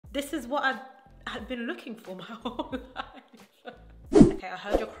This is what I've been looking for my whole life. Okay, I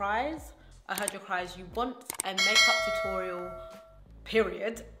heard your cries. You want a makeup tutorial,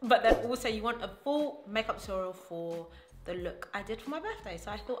 period. But then also you want a full makeup tutorial for the look I did for my birthday.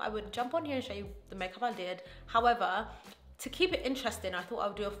 So I thought I would jump on here and show you the makeup I did. However, to keep it interesting, I thought I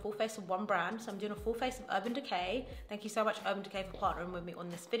would do a full face of one brand. So I'm doing a full face of Urban Decay. Thank you so much, Urban Decay, for partnering with me on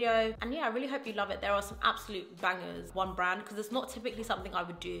this video. And yeah, I really hope you love it. There are some absolute bangers, one brand, because it's not typically something I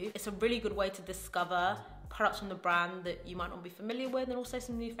would do. It's a really good way to discover products from the brand that you might not be familiar with, and also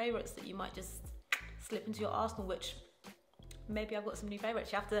some new favorites that you might just slip into your arsenal, which maybe I've got some new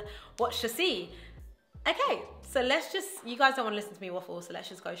favorites. You have to watch to see. Okay, so let's just, you guys don't want to listen to me waffle, so let's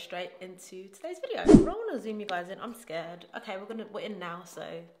just go straight into today's video. I don't want to zoom you guys in, I'm scared. Okay, we're in now, so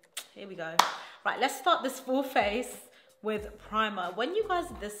here we go. Right, let's start this full face with primer. When you guys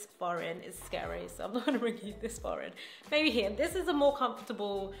are this far in, it's scary, so I'm not going to bring you this far in. Maybe here, this is a more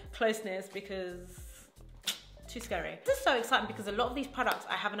comfortable closeness because too scary. This is so exciting because a lot of these products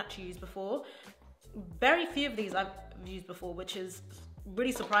I haven't actually used before. Very few of these I've used before, which is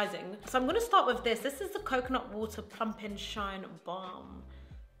really surprising. So I'm gonna start with this. This is the Coconut Water Plump and Shine Balm.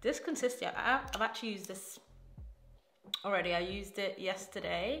 This consistency, I've actually used this already. I used it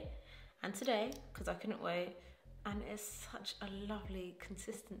yesterday and today because I couldn't wait. And it's such a lovely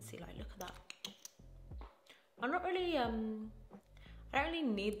consistency. Like, look at that. I'm not really, I don't really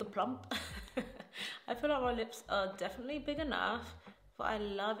need the plump. I feel like my lips are definitely big enough. What I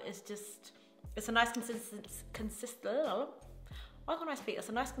love is just, it's a nice consistency. Why can't I speak? It's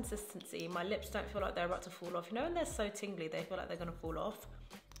a nice consistency. My lips don't feel like they're about to fall off. You know when they're so tingly, they feel like they're gonna fall off?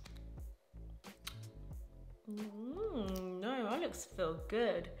 No, my lips feel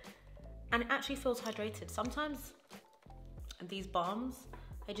good. And it actually feels hydrated. Sometimes these balms,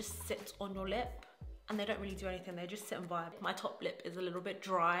 they just sit on your lip and they don't really do anything. They just sit and vibe. My top lip is a little bit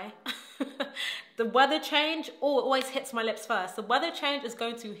dry. The weather change always hits my lips first. The weather change is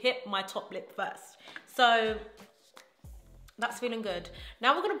going to hit my top lip first. So that's feeling good.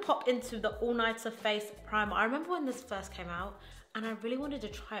 Now we're gonna pop into the All Nighter Face Primer. I remember when this first came out and I really wanted to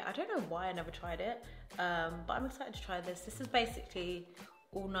try it. I don't know why I never tried it, but I'm excited to try this. This is basically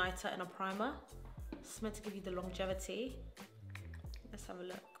All Nighter in a primer. It's meant to give you the longevity. Let's have a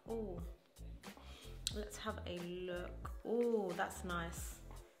look. Oh, let's have a look. Oh, that's nice.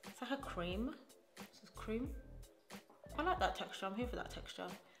 It's like a cream. This is cream. I like that texture. I'm here for that texture.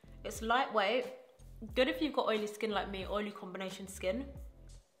 It's lightweight. Good if you've got oily skin like me, oily combination skin.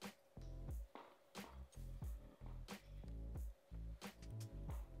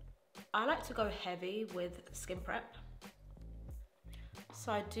 I like to go heavy with skin prep.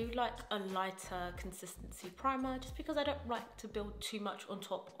 So I do like a lighter consistency primer just because I don't like to build too much on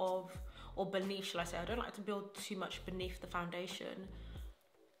top of, or beneath, shall I say. I don't like to build too much beneath the foundation.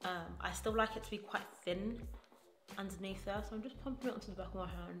 I still like it to be quite thin underneath there. So I'm just pumping it onto the back of my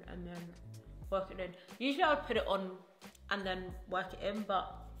hand and then work it in. Usually I would put it on and then work it in,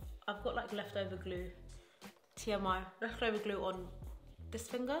 but I've got like leftover glue, TMI, leftover glue on this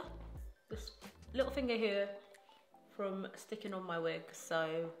finger, this little finger here from sticking on my wig.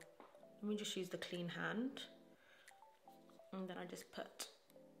 So let me just use the clean hand. And then I just put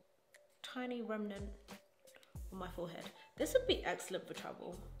tiny remnant on my forehead. This would be excellent for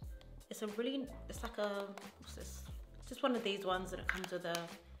travel. It's like a, what's this? Just one of these ones, and it comes with a,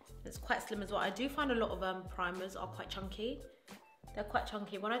 it's quite slim as well. I do find a lot of primers are quite chunky. They're quite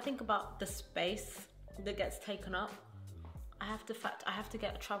chunky. When I think about the space that gets taken up, I have to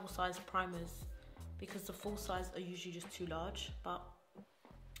get travel size primers because the full size are usually just too large, but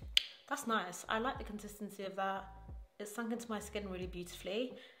that's nice. I like the consistency of that. It's sunk into my skin really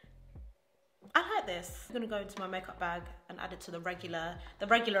beautifully. I like this. I'm gonna go into my makeup bag and add it to the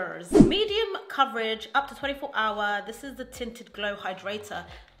regulars. Medium coverage, up to 24 hour. This is the Tinted Glow Hydrator.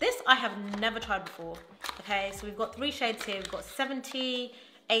 This I have never tried before. Okay, so we've got 3 shades here. We've got 70,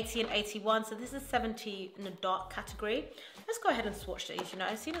 80 and 81. So this is 70 in the dark category. Let's go ahead and swatch these, you know.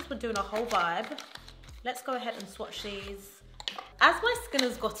 As soon as we're doing a whole vibe, let's go ahead and swatch these. As my skin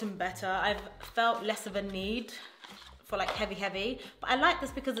has gotten better, I've felt less of a need for like heavy, but I like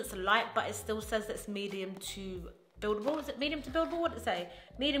this because it's light, but it still says it's medium to buildable. Is it medium to buildable? What did it say?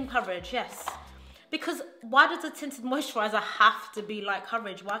 Medium coverage, yes. Because why does a tinted moisturizer have to be light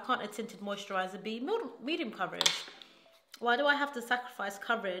coverage? Why can't a tinted moisturizer be medium coverage? Why do I have to sacrifice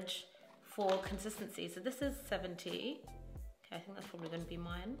coverage for consistency? So this is 70. Okay, I think that's probably gonna be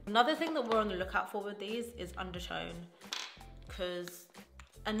mine. Another thing that we're on the lookout for with these is undertone.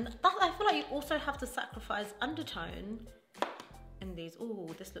 And that, I feel like you also have to sacrifice undertone in these. Oh,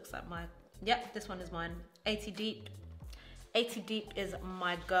 this looks like my, yep, this one is mine. 80 deep. 80 deep is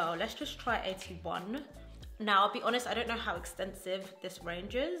my girl. Let's just try 81. Now, I'll be honest, I don't know how extensive this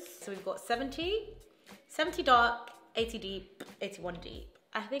range is. So we've got 70 dark, 80 deep, 81 deep.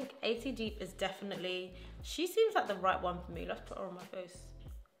 I think 80 deep is definitely, she seems like the right one for me. Let's put her on my face.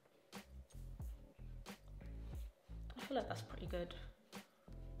 I feel like that's pretty good.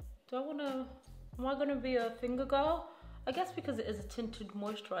 Am I gonna be a finger girl? I guess because it is a tinted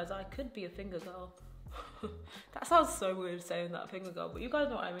moisturizer, I could be a finger girl. That sounds so weird saying that, finger girl, but you guys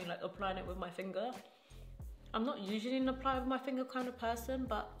know what I mean, like applying it with my finger. I'm not usually an apply with my finger kind of person,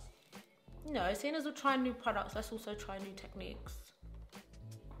 but you know, seeing as we're trying new products, let's also try new techniques.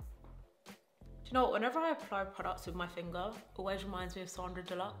 Do you know what, whenever I apply products with my finger, it always reminds me of Sandra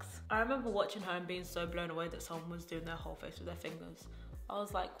Deluxe. I remember watching her and being so blown away that someone was doing their whole face with their fingers. I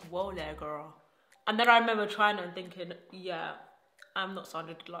was like, whoa there, girl. And then I remember trying it and thinking, yeah, I'm not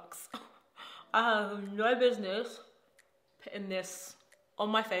Sandra Deluxe. I have no business putting this on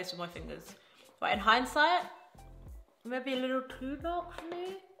my face with my fingers. But in hindsight, maybe a little too dark for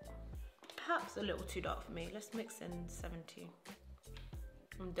me. Perhaps a little too dark for me. Let's mix in 70.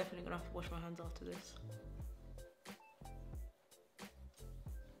 I'm definitely gonna have to wash my hands after this.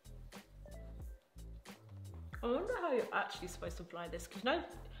 I wonder how you're actually supposed to apply this, because you know,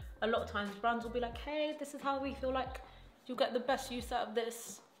 a lot of times brands will be like, hey, this is how we feel like you'll get the best use out of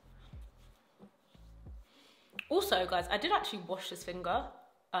this. Also, guys, I did actually wash this finger,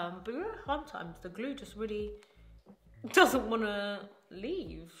 but you know, sometimes the glue just really doesn't want to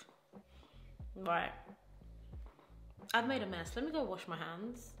leave. Right. I've made a mess. Let me go wash my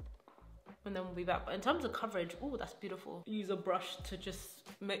hands and then we'll be back. But in terms of coverage, oh, that's beautiful. Use a brush to just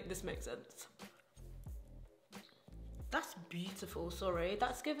make this make sense. That's beautiful, sorry.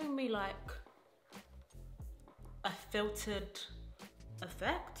 That's giving me like a filtered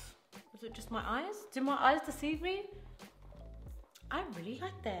effect. Is it just my eyes? Did my eyes deceive me? I really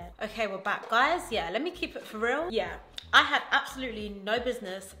like that. Okay, we're back, guys. Yeah, let me keep it for real. Yeah, I had absolutely no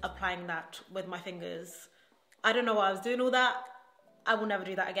business applying that with my fingers. I don't know why I was doing all that. I will never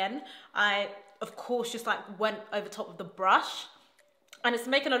do that again. I, of course, just like went over top of the brush and it's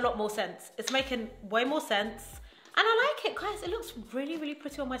making a lot more sense. It's making way more sense. And I like it, guys. It looks really, really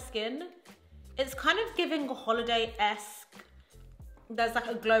pretty on my skin. It's kind of giving a holiday-esque. There's like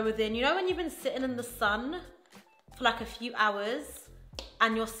a glow within. You know when you've been sitting in the sun for like a few hours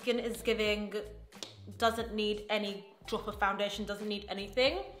and your skin is giving, doesn't need any drop of foundation, doesn't need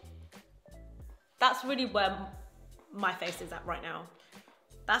anything? That's really where my face is at right now.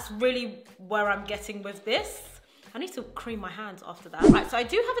 That's really where I'm getting with this. I need to cream my hands after that. Right, so I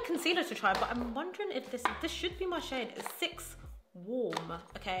do have a concealer to try, but I'm wondering if this should be my shade. It's 6 Warm,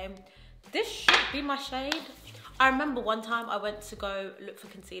 okay? This should be my shade. I remember one time I went to go look for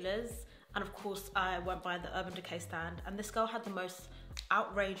concealers, and of course I went by the Urban Decay stand, and this girl had the most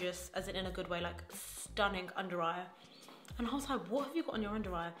outrageous, as in a good way, like stunning under eye. And I was like, what have you got on your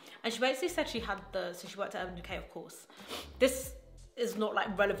under eye? And she basically said she had so she worked at Urban Decay, of course. This is not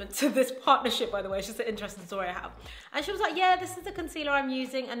like relevant to this partnership, by the way, it's just an interesting story I have. And she was like, yeah, this is the concealer I'm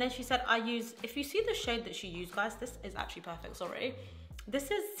using. And then she said, if you see the shade that she used, guys, this is actually perfect, sorry. This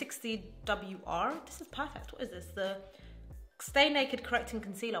is 60WR, this is perfect. What is this? The Stay Naked Correcting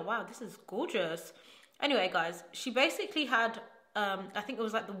Concealer. Wow, this is gorgeous. Anyway, guys, she basically had, I think it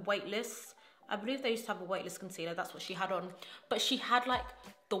was like the Weightless. I believe they used to have a Weightless concealer. That's what she had on. But she had like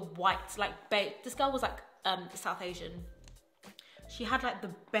the white, like beige. This girl was like South Asian. She had like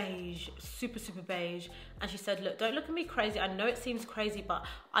the beige, super, super beige. And she said, look, don't look at me crazy. I know it seems crazy, but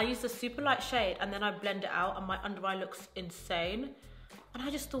I use a super light shade and then I blend it out and my under eye looks insane. And I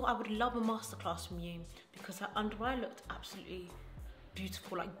just thought I would love a masterclass from you because her under eye looked absolutely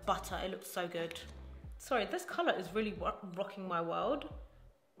beautiful, like butter. It looked so good. Sorry, this color is really rocking my world.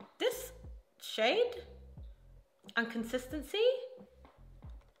 This shade and consistency.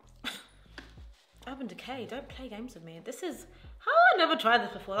 Urban Decay, don't play games with me. This is, how I never tried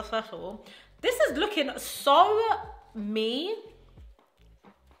this before, that's first of all. This is looking so me.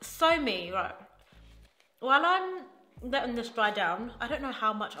 So me, right. While I'm letting this dry down, I don't know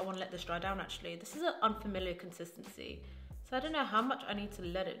how much I want to let this dry down actually. This is an unfamiliar consistency. So I don't know how much I need to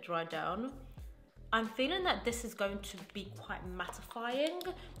let it dry down. I'm feeling that this is going to be quite mattifying.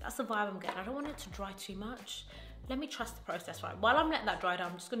 That's the vibe I'm getting. I don't want it to dry too much. Let me trust the process, right? While I'm letting that dry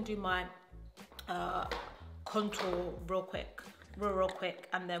down, I'm just gonna do my contour real quick,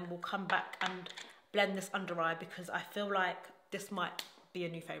 and then we'll come back and blend this under eye because I feel like this might be a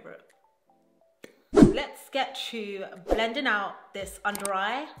new favorite. Let's get to blending out this under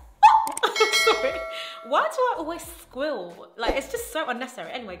eye. Sorry, why do I always squill? Like, it's just so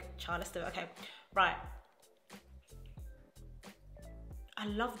unnecessary. Anyway, child, let's do it. Okay, right. I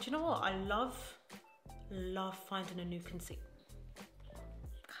love, do you know what? I love finding a new concealer.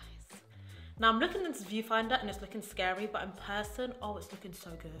 Guys. Now I'm looking at this viewfinder and it's looking scary, but in person, oh, it's looking so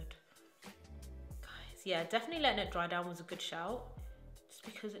good. Guys, yeah, definitely letting it dry down was a good shout. Just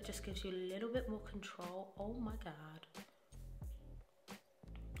because it just gives you a little bit more control. Oh my God.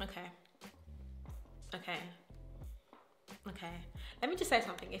 Okay. Let me just say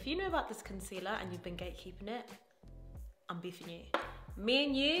something. If you know about this concealer and you've been gatekeeping it, I'm beefing you. Me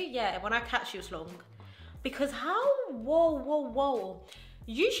and you, yeah, when I catch you, it's long. Because how, whoa.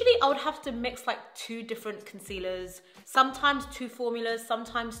 Usually I would have to mix like 2 different concealers, sometimes 2 formulas,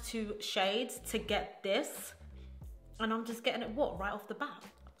 sometimes 2 shades to get this. And I'm just getting it, what, right off the bat?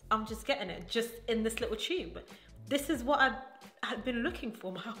 I'm just getting it, just in this little tube. This is what I've been looking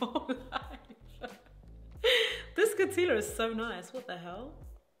for my whole life. This concealer is so nice, what the hell?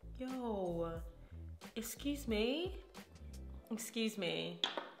 Yo, excuse me.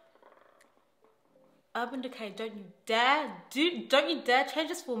 Urban Decay, don't you dare change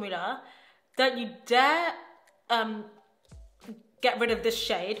this formula. Don't you dare get rid of this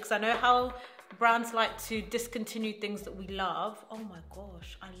shade, because I know how brands like to discontinue things that we love. Oh my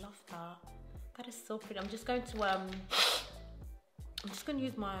gosh, I love that. That is so pretty. I'm just going to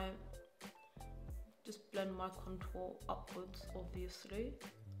use just blend my contour upwards, obviously,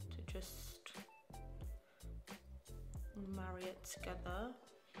 to just marry it together,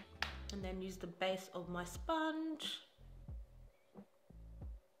 and then use the base of my sponge.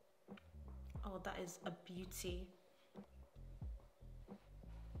 Oh, that is a beauty.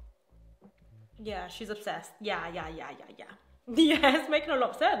 Yeah, she's obsessed. Yeah. Yeah, it's making a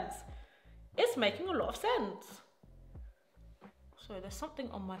lot of sense. It's making a lot of sense. Sorry, there's something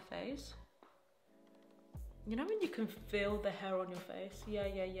on my face. You know when you can feel the hair on your face? Yeah.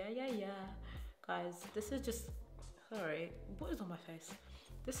 Guys, this is just, sorry, what is on my face?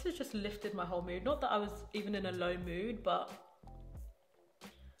 This has just lifted my whole mood. Not that I was even in a low mood, but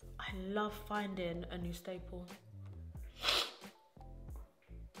I love finding a new staple.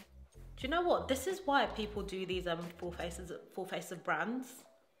 Do you know what? This is why people do these full face of brands,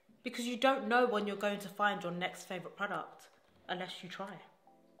 because you don't know when you're going to find your next favorite product unless you try.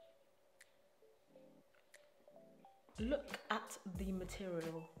 Look at the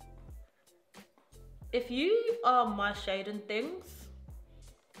material. If you are my shade and things,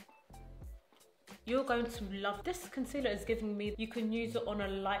 you're going to love this. Concealer is giving me, you can use it on a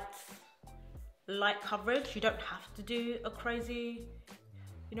light coverage. You don't have to do a crazy,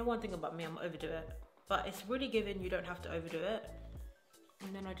 you know, one thing about me, I'm overdo it, but it's really giving, you don't have to overdo it.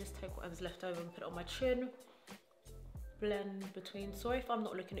 And then I just take whatever's left over and put it on my chin, blend between. Sorry if I'm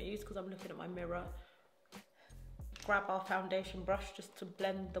not looking at you, because I'm looking at my mirror. Grab our foundation brush just to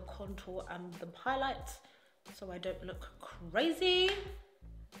blend the contour and the highlights so I don't look crazy.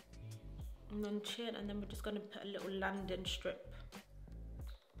 And then chin, and then we're just going to put a little landing strip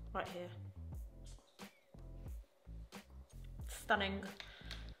right here. Stunning.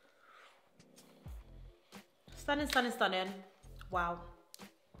 Stunning. Wow.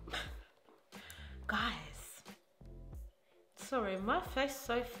 Guys, sorry, my face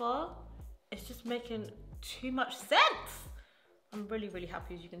so far is just making too much sense. I'm really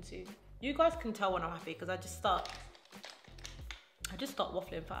happy, as you can see. You guys can tell when I'm happy, because I just start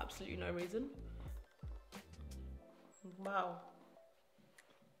waffling for absolutely no reason. Wow.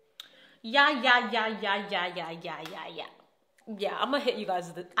 Yeah, I'm gonna hit you guys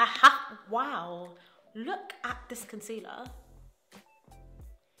with it. Wow, look at this concealer.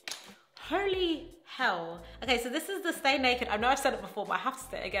 Holy hell. Okay, so this is the Stay Naked. I know I've said it before, but I have to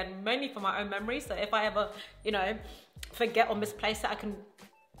say it again, mainly for my own memory. So if I ever, you know, forget or misplace it, I can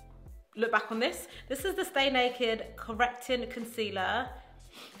look back on this. This is the Stay Naked Correcting Concealer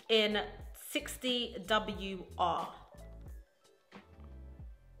in 60WR.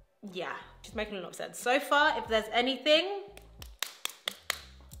 Yeah, just making a lot of sense. So far, if there's anything,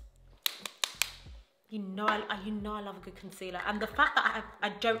 you know I love a good concealer. And the fact that I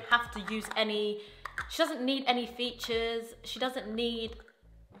don't have to use any, she doesn't need any features. She doesn't need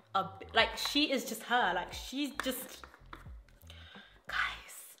like, she is just her. Like, she's just,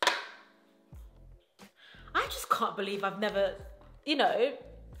 guys, I just can't believe I've never, you know,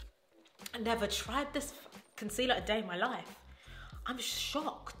 never tried this concealer a day in my life. I'm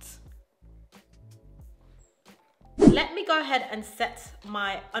shocked. Let me go ahead and set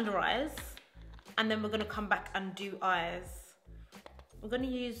my under eyes, and then we're gonna come back and do eyes. We're gonna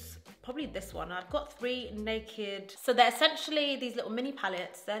use probably this one. I've got 3 Naked. So they're essentially these little mini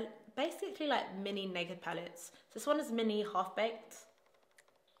palettes. They're basically like mini Naked palettes. This one is mini Half Baked.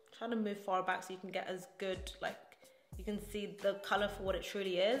 I'm trying to move far back so you can get as good, like, you can see the color for what it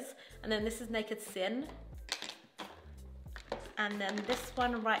truly is. And then this is Naked Sin. And then this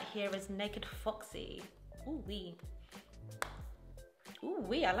one right here is Naked Foxy. Ooh wee. Ooh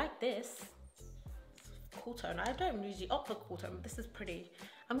wee, I like this. Cool tone. I don't usually opt for cool tone, but this is pretty.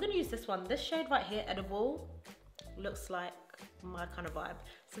 I'm gonna use this one. This shade right here, Edible, looks like my kind of vibe.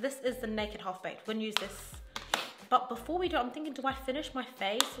 So this is the Naked Half Baked. We're gonna use this. But before we do, I'm thinking, do I finish my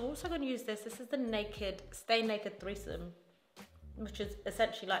face? We're also gonna use this. This is the Naked Stay Naked Threesome, which is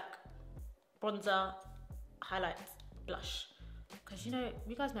essentially like bronzer, highlights, blush. Because you know,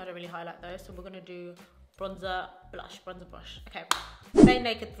 you guys know I don't really highlight those, so we're gonna do bronzer, blush, bronzer, blush. Okay, Stay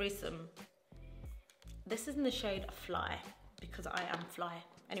Naked Threesome. This is in the shade Fly, because I am fly.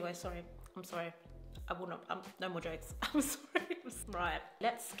 Anyway, sorry, I'm sorry. I will not, no more jokes. I'm sorry. Right,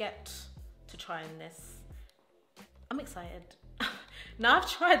 let's get to trying this. I'm excited. Now I've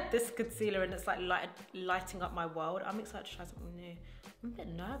tried this concealer and it's like lighting up my world. I'm excited to try something new. I'm a bit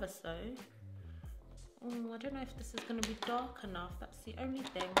nervous though. I don't know if this is gonna be dark enough. That's the only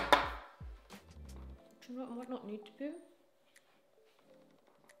thing. Do you know what I might not need to do?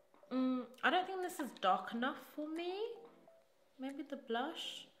 I don't think this is dark enough for me. Maybe the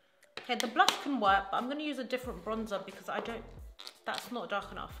blush. Okay, the blush can work, but I'm gonna use a different bronzer because that's not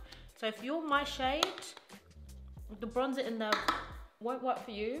dark enough. So if you're my shade, the bronzer in there won't work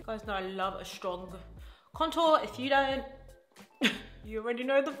for you. You guys know I love a strong contour. If you don't, you already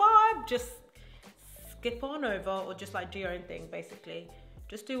know the vibe. Just skip on over or just like do your own thing, basically.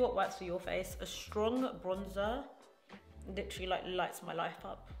 Just do what works for your face. A strong bronzer literally like lights my life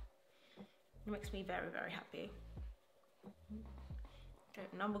up. It makes me very, very happy. Okay,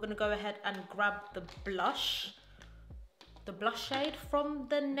 now we're gonna go ahead and grab the blush shade from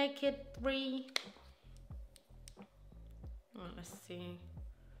the Naked 3. Let's see.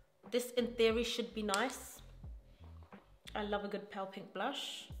 This in theory should be nice. I love a good pale pink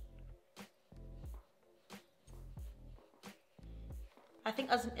blush. I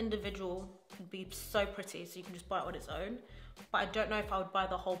think as an individual it'd be so pretty, so you can just buy it on its own. But I don't know if I would buy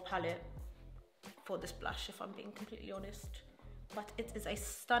the whole palette for this blush, if I'm being completely honest. But it is a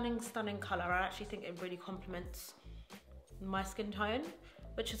stunning, stunning color. I actually think it really complements my skin tone,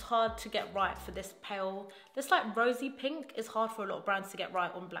 which is hard to get right for this pale. This like rosy pink is hard for a lot of brands to get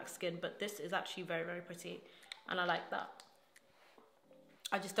right on black skin, but this is actually very, very pretty. And I like that.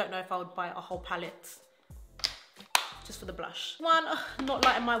 I just don't know if I would buy a whole palette just for the blush. One, not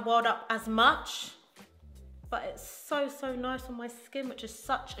lighting my world up as much, but it's so, so nice on my skin, which is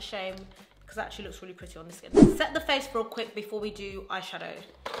such a shame because it actually looks really pretty on the skin. Set the face real quick before we do eyeshadow.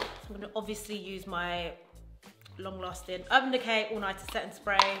 So I'm gonna obviously use my long-lasting Urban Decay All Nighter Setting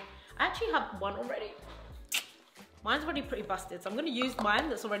Spray. I actually have one already. Mine's already pretty busted, so I'm gonna use mine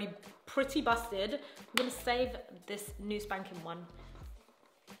that's already pretty busted. I'm gonna save this new spanking one.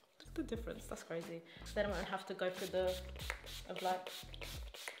 Look at the difference, that's crazy. Then I won't have to go through the,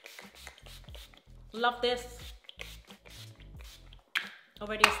 love this.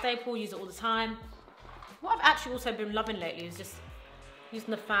 Already a staple, use it all the time. What I've actually also been loving lately is just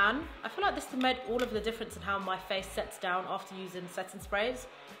using the fan. I feel like this has made all of the difference in how my face sets down after using setting sprays.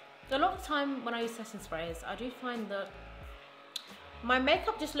 A lot of the time when I use setting sprays, I do find that my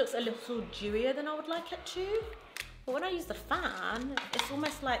makeup just looks a little dewier than I would like it to. But when I use the fan, it's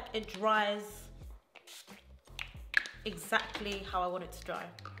almost like it dries exactly how I want it to dry,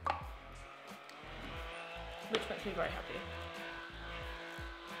 which makes me very happy.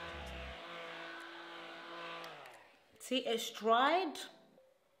 See, it's dried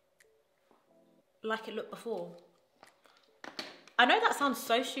like it looked before. I know that sounds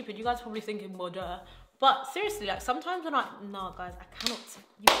so stupid. You guys are probably thinking, well, duh. But seriously, like sometimes when no guys,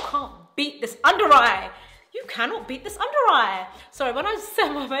 you can't beat this under eye. You cannot beat this under eye. Sorry, when I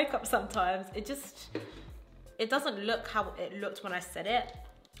set my makeup sometimes, it doesn't look how it looked when I set it.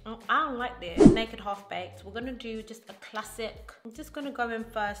 I don't like this. Naked Half Baked. We're gonna do just a classic. I'm just gonna go in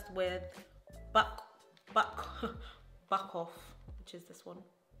first with Buck Off, which is this one.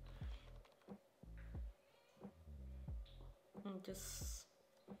 And just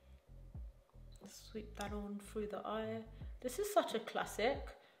sweep that on through the eye. This is such a classic,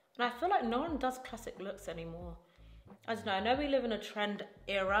 and I feel like no one does classic looks anymore. I don't know, I know we live in a trend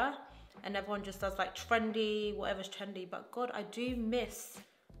era and everyone just does like trendy, whatever's trendy, but God, I do miss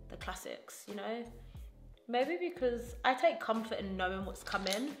the classics, you know? Maybe because I take comfort in knowing what's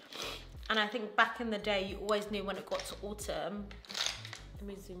coming, and I think back in the day you always knew when it got to autumn. Let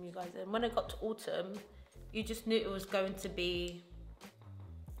me zoom you guys in. When it got to autumn, you just knew it was going to be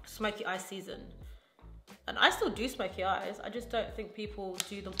smoky eye season. And I still do smoky eyes. I just don't think people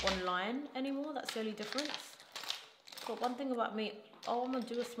do them online anymore. That's the only difference. But one thing about me, oh, I'm gonna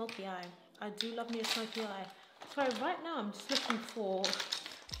do a smoky eye. I do love me a smoky eye. So right now I'm just looking for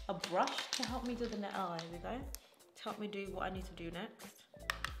a brush to help me do the net. Oh, here we go. To help me do what I need to do next.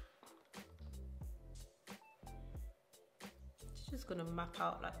 It's just gonna map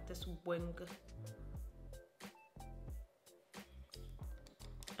out like this wing.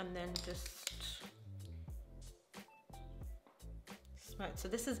 And then just smoke. So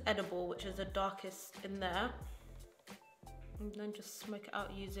this is edible, which is the darkest in there. And then just smoke it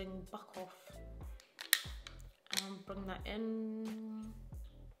out using buck off. And bring that in.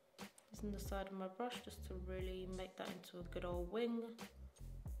 Using the side of my brush just to really make that into a good old wing.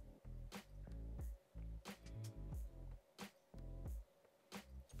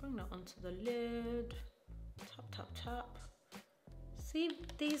 Bring that onto the lid. Tap, tap, tap. See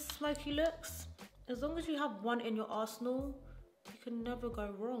these smoky looks? As long as you have one in your arsenal, you can never go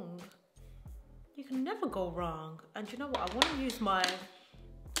wrong. You can never go wrong. And you know what? I want to use my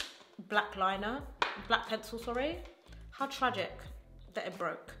black pencil, sorry. How tragic that it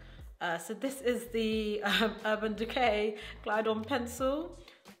broke. So this is the Urban Decay Glide On Pencil.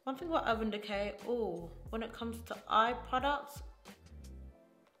 One thing about Urban Decay, when it comes to eye products,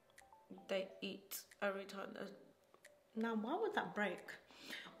 they eat every time. Now, why would that break?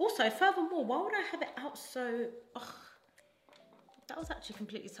 Also, furthermore, why would I have it out so... Ugh. That was actually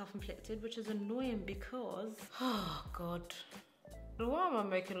completely self-inflicted, which is annoying because... Oh, God. Why am I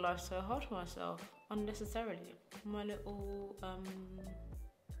making life so hard for myself? Unnecessarily. My little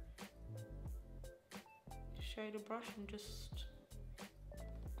shader brush and just...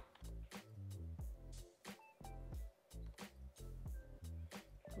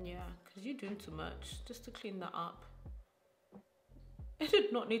 Yeah, because you're doing too much. Just to clean that up. It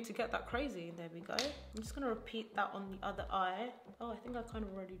did not need to get that crazy. There we go. I'm just going to repeat that on the other eye. Oh, I think I kind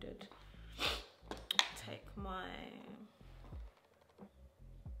of already did. Take my...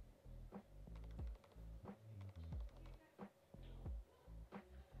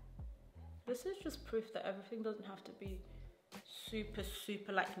 This is just proof that everything doesn't have to be super,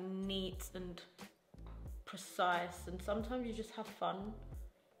 super like neat and precise. And sometimes you just have fun.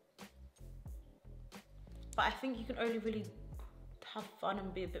 But I think you can only really have fun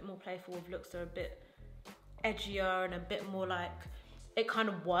and be a bit more playful with looks that are a bit edgier and a bit more like, it kind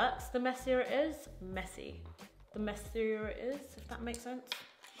of works the messier it is. Messy. The messier it is, if that makes sense.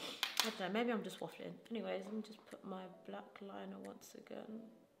 I don't know, maybe I'm just waffling. Anyways, let me just put my black liner once again.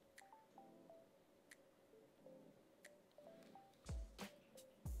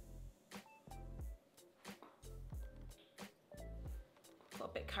 Got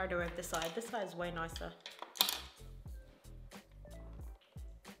a bit carried away with this side. This side is way nicer.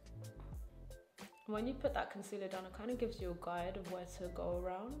 When you put that concealer down, it kind of gives you a guide of where to go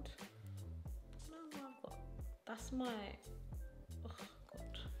around. That's my, oh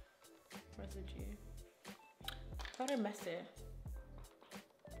God, residue. Very messy.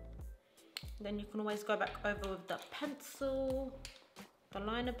 Then you can always go back over with the pencil, the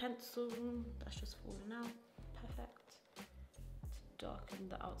liner pencil. That's just falling out. Perfect. To darken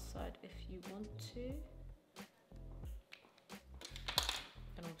the outside if you want to.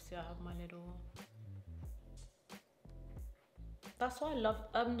 And obviously I have my little... That's why I love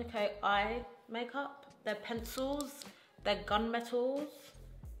Urban Decay eye makeup. Their pencils, their gunmetals,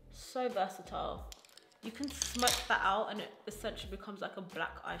 so versatile. You can smoke that out and it essentially becomes like a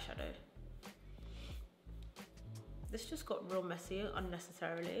black eyeshadow. This just got real messy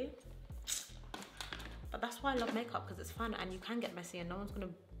unnecessarily. But that's why I love makeup, because it's fun and you can get messy and no one's gonna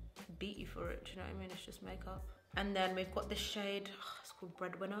beat you for it, do you know what I mean? It's just makeup. And then we've got this shade, it's called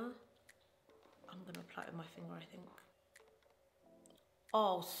Breadwinner. I'm gonna apply it with my finger, I think.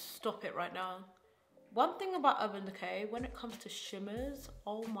 Oh, stop it right now. One thing about Urban Decay, when it comes to shimmers,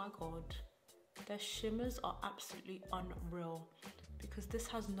 oh my God. Their shimmers are absolutely unreal. Because this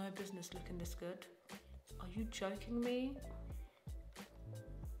has no business looking this good. Are you joking me?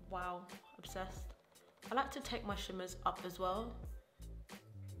 Wow, obsessed. I like to take my shimmers up as well.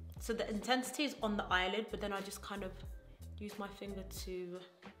 So the intensity is on the eyelid, but then I just kind of use my finger to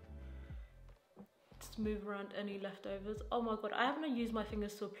smooth around any leftovers. Oh my God, I haven't used my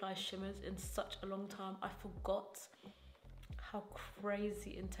fingers to apply shimmers in such a long time. I forgot how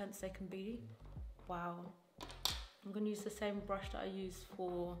crazy intense they can be. Wow. I'm gonna use the same brush that I use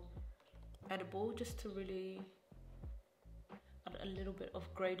for edible, just to really add a little bit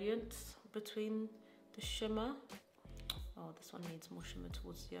of gradient between the shimmer. Oh, this one needs more shimmer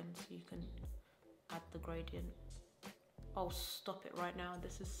towards the end so you can add the gradient. Oh, stop it right now.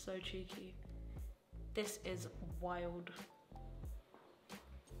 This is so cheeky. This is wild.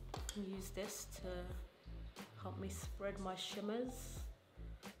 Use this to Help me spread my shimmers.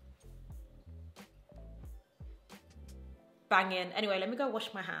 Banging. Anyway, let me go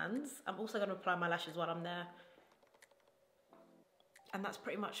wash my hands. I'm also going to apply my lashes while I'm there. And that's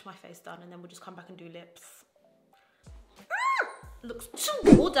pretty much my face done. And then we'll just come back and do lips. Looks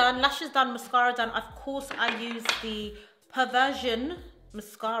all done. Lashes done, mascara done. Of course, I use the Perversion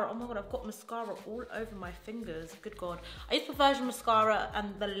mascara. Oh my god, I've got mascara all over my fingers. Good god. I use Perversion mascara,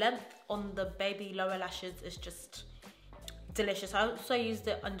 and the length on the baby lower lashes is just delicious. I also used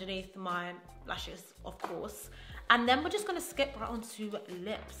it underneath my lashes, of course. And then we're just going to skip right onto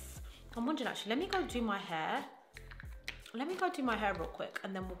lips. I'm wondering, actually, let me go do my hair. Let me go do my hair real quick,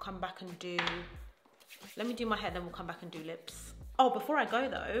 and then we'll come back and do... Let me do my hair, then we'll come back and do lips. Oh, before I go,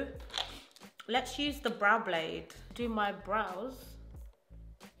 though, let's use the brow blade. Do my brows.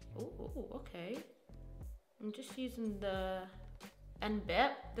 Oh, okay. I'm just using the end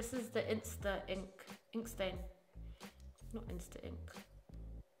bit. This is the ink stain. Not Insta ink.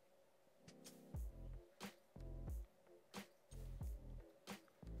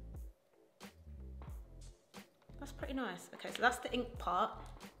 That's pretty nice. Okay, so that's the ink part.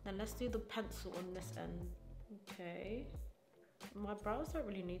 Then let's do the pencil on this end. Okay. My brows don't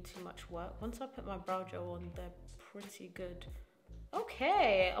really need too much work. Once I put my brow gel on, they're pretty good.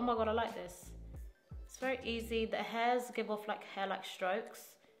 Okay. Oh my god, I like this. It's very easy. The hairs give off like hair-like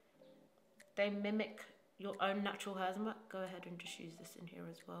strokes. They mimic your own natural hairs. I might go ahead and just use this in here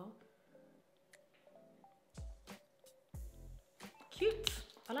as well. Cute.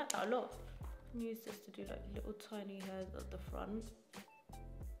 I like that a lot. Use this to do like little tiny hairs at the front,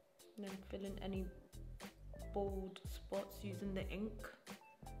 and then fill in any bald spots using the ink.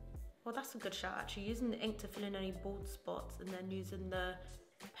 Well, that's a good shout actually, using the ink to fill in any bald spots, and then using the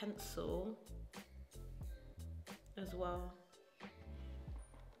pencil as well.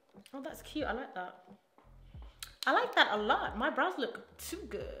 Oh, that's cute. I like that. I like that a lot. My brows look too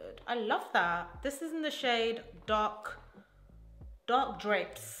good. I love that. This is in the shade dark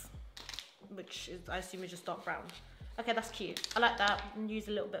drapes, which is, I assume, is just dark brown. Okay, that's cute. I like that. And use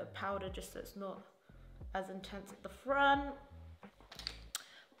a little bit of powder just so it's not as intense at the front.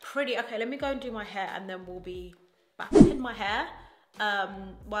 Pretty. Okay, let me go and do my hair, and then we'll be back. Pin my hair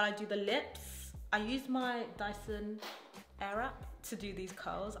while I do the lips. I use my Dyson Airwrap to do these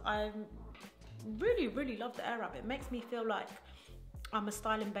curls. I really love the Airwrap. It makes me feel like I'm a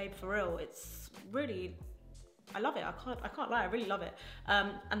styling babe for real. It's really, I love it. I can't lie. I really love it.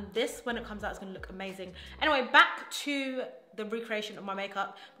 And this, when it comes out, is going to look amazing. Anyway, back to the recreation of my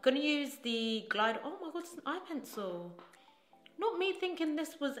makeup. I'm going to use the Glide. Oh my god, it's an eye pencil. Not me thinking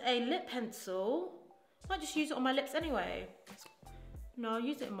this was a lip pencil. I might just use it on my lips anyway. No, I'll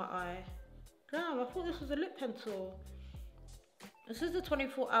use it in my eye. Damn, I thought this was a lip pencil. This is the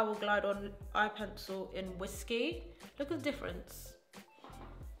 24-hour Glide On eye pencil in Whiskey. Look at the difference.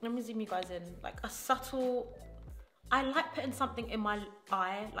 Let me zoom you guys in. Like a subtle... I like putting something in my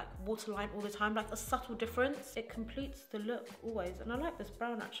eye, like waterline all the time, like a subtle difference. It completes the look always. And I like this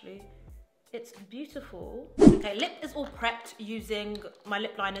brown actually. It's beautiful. Okay, lip is all prepped using my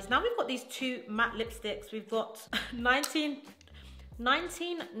lip liners. Now we've got these two matte lipsticks. We've got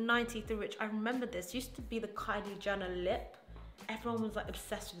 1993, which I remember this. Used to be the Kylie Jenner lip. Everyone was like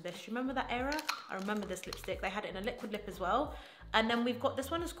obsessed with this. You remember that era? I remember this lipstick. They had it in a liquid lip as well. And then we've got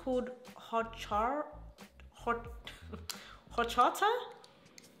this one is called Horchata?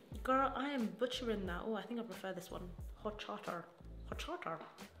 Girl, I am butchering that. Oh, I think I prefer this one. Horchata.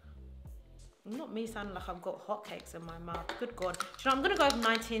 Not me sounding like I've got hotcakes in my mouth. Good God. Do you know, I'm gonna go with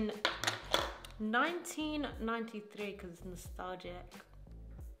 1993 because it's nostalgic.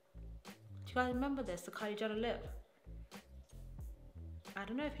 Do you guys remember this? The Kylie Jenner lip? I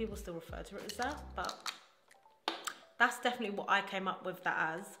don't know if people still refer to it as that, but that's definitely what I came up with that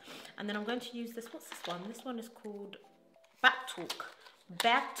as. And then I'm going to use this. What's this one? This one is called Back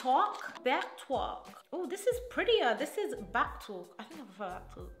Talk. Oh, this is prettier. This is Back Talk. I think I prefer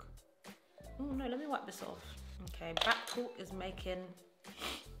Back Talk. Oh no, let me wipe this off. Okay, Back Talk is making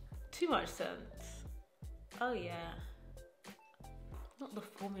too much sense. Oh yeah. Not the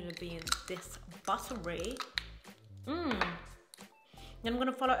formula being this buttery. Then I'm going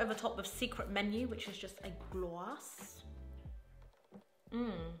to follow over top with Secret Menu, which is just a gloss.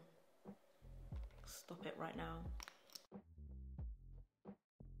 Stop it right now.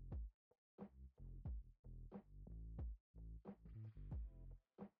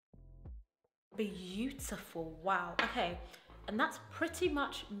 Beautiful. Wow. Okay. And that's pretty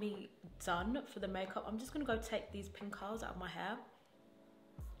much me done for the makeup. I'm just going to go take these pin curls out of my hair.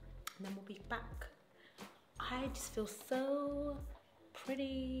 And then we'll be back. I just feel so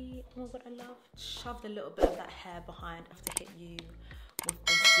pretty. Oh my God, I love. Shoved a little bit of that hair behind. I have to hit you with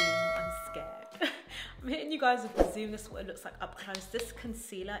the zoom. I'm scared. I'm hitting you guys with the zoom. This is what it looks like up close. This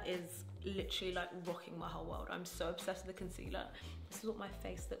concealer is literally like rocking my whole world. I'm so obsessed with the concealer. This is what my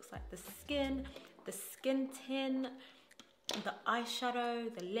face looks like. The skin tint, the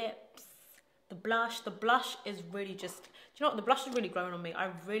eyeshadow, the lips, the blush. The blush is really just, do you know what? The blush is really growing on me. I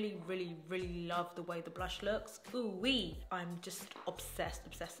really, really, really love the way the blush looks. Ooh-wee. I'm just obsessed,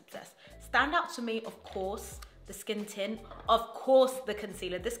 obsessed, obsessed. Stand out to me, of course, the skin tint. Of course, the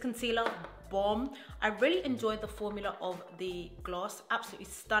concealer. This concealer, bomb. I really enjoyed the formula of the gloss. Absolutely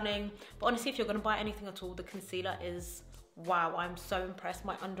stunning. But honestly, if you're going to buy anything at all, the concealer is, wow, I'm so impressed.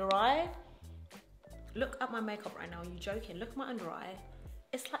 My under eye. Look at my makeup right now. Are you joking? Look at my under eye.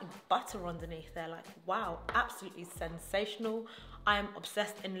 It's like butter underneath there. Like, wow, absolutely sensational. I am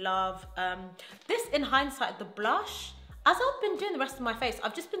obsessed, in love. This, in hindsight, the blush, as I've been doing the rest of my face,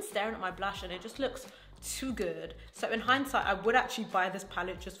 I've just been staring at my blush and it just looks too good. So in hindsight, I would actually buy this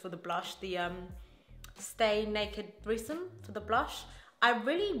palette just for the blush, the Stay Naked Grwm for the blush. I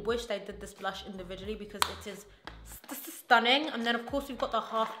really wish they did this blush individually because it is stunning. And then of course we've got the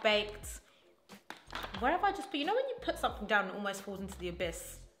Half-Baked. Where have I just put, you know when you put something down and it almost falls into the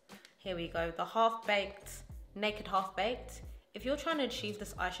abyss? Here we go, the Half-Baked, Naked Half-Baked. If you're trying to achieve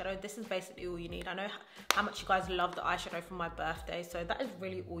this eyeshadow, this is basically all you need. I know how much you guys love the eyeshadow for my birthday, so that is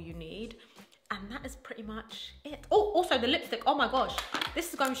really all you need. And that is pretty much it. Oh, also the lipstick, oh my gosh.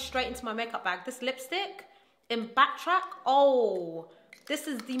 This is going straight into my makeup bag. This lipstick in Backtrack, oh, this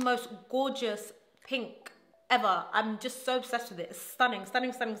is the most gorgeous pink ever. I'm just so obsessed with it. It's stunning,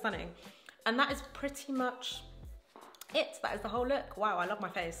 stunning, stunning, stunning. And that is pretty much it. That is the whole look. Wow, I love my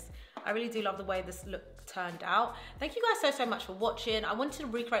face. I really do love the way this look turned out. Thank you guys so much for watching. I wanted to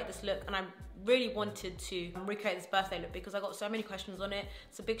recreate this look and I really wanted to recreate this birthday look because I got so many questions on it.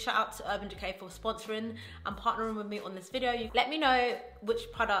 So big shout out to Urban Decay for sponsoring and partnering with me on this video. Let me know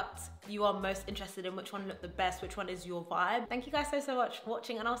which product you are most interested in, which one looked the best, which one is your vibe. Thank you guys so much for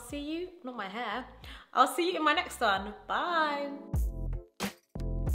watching and I'll see you, not my hair, I'll see you in my next one. Bye.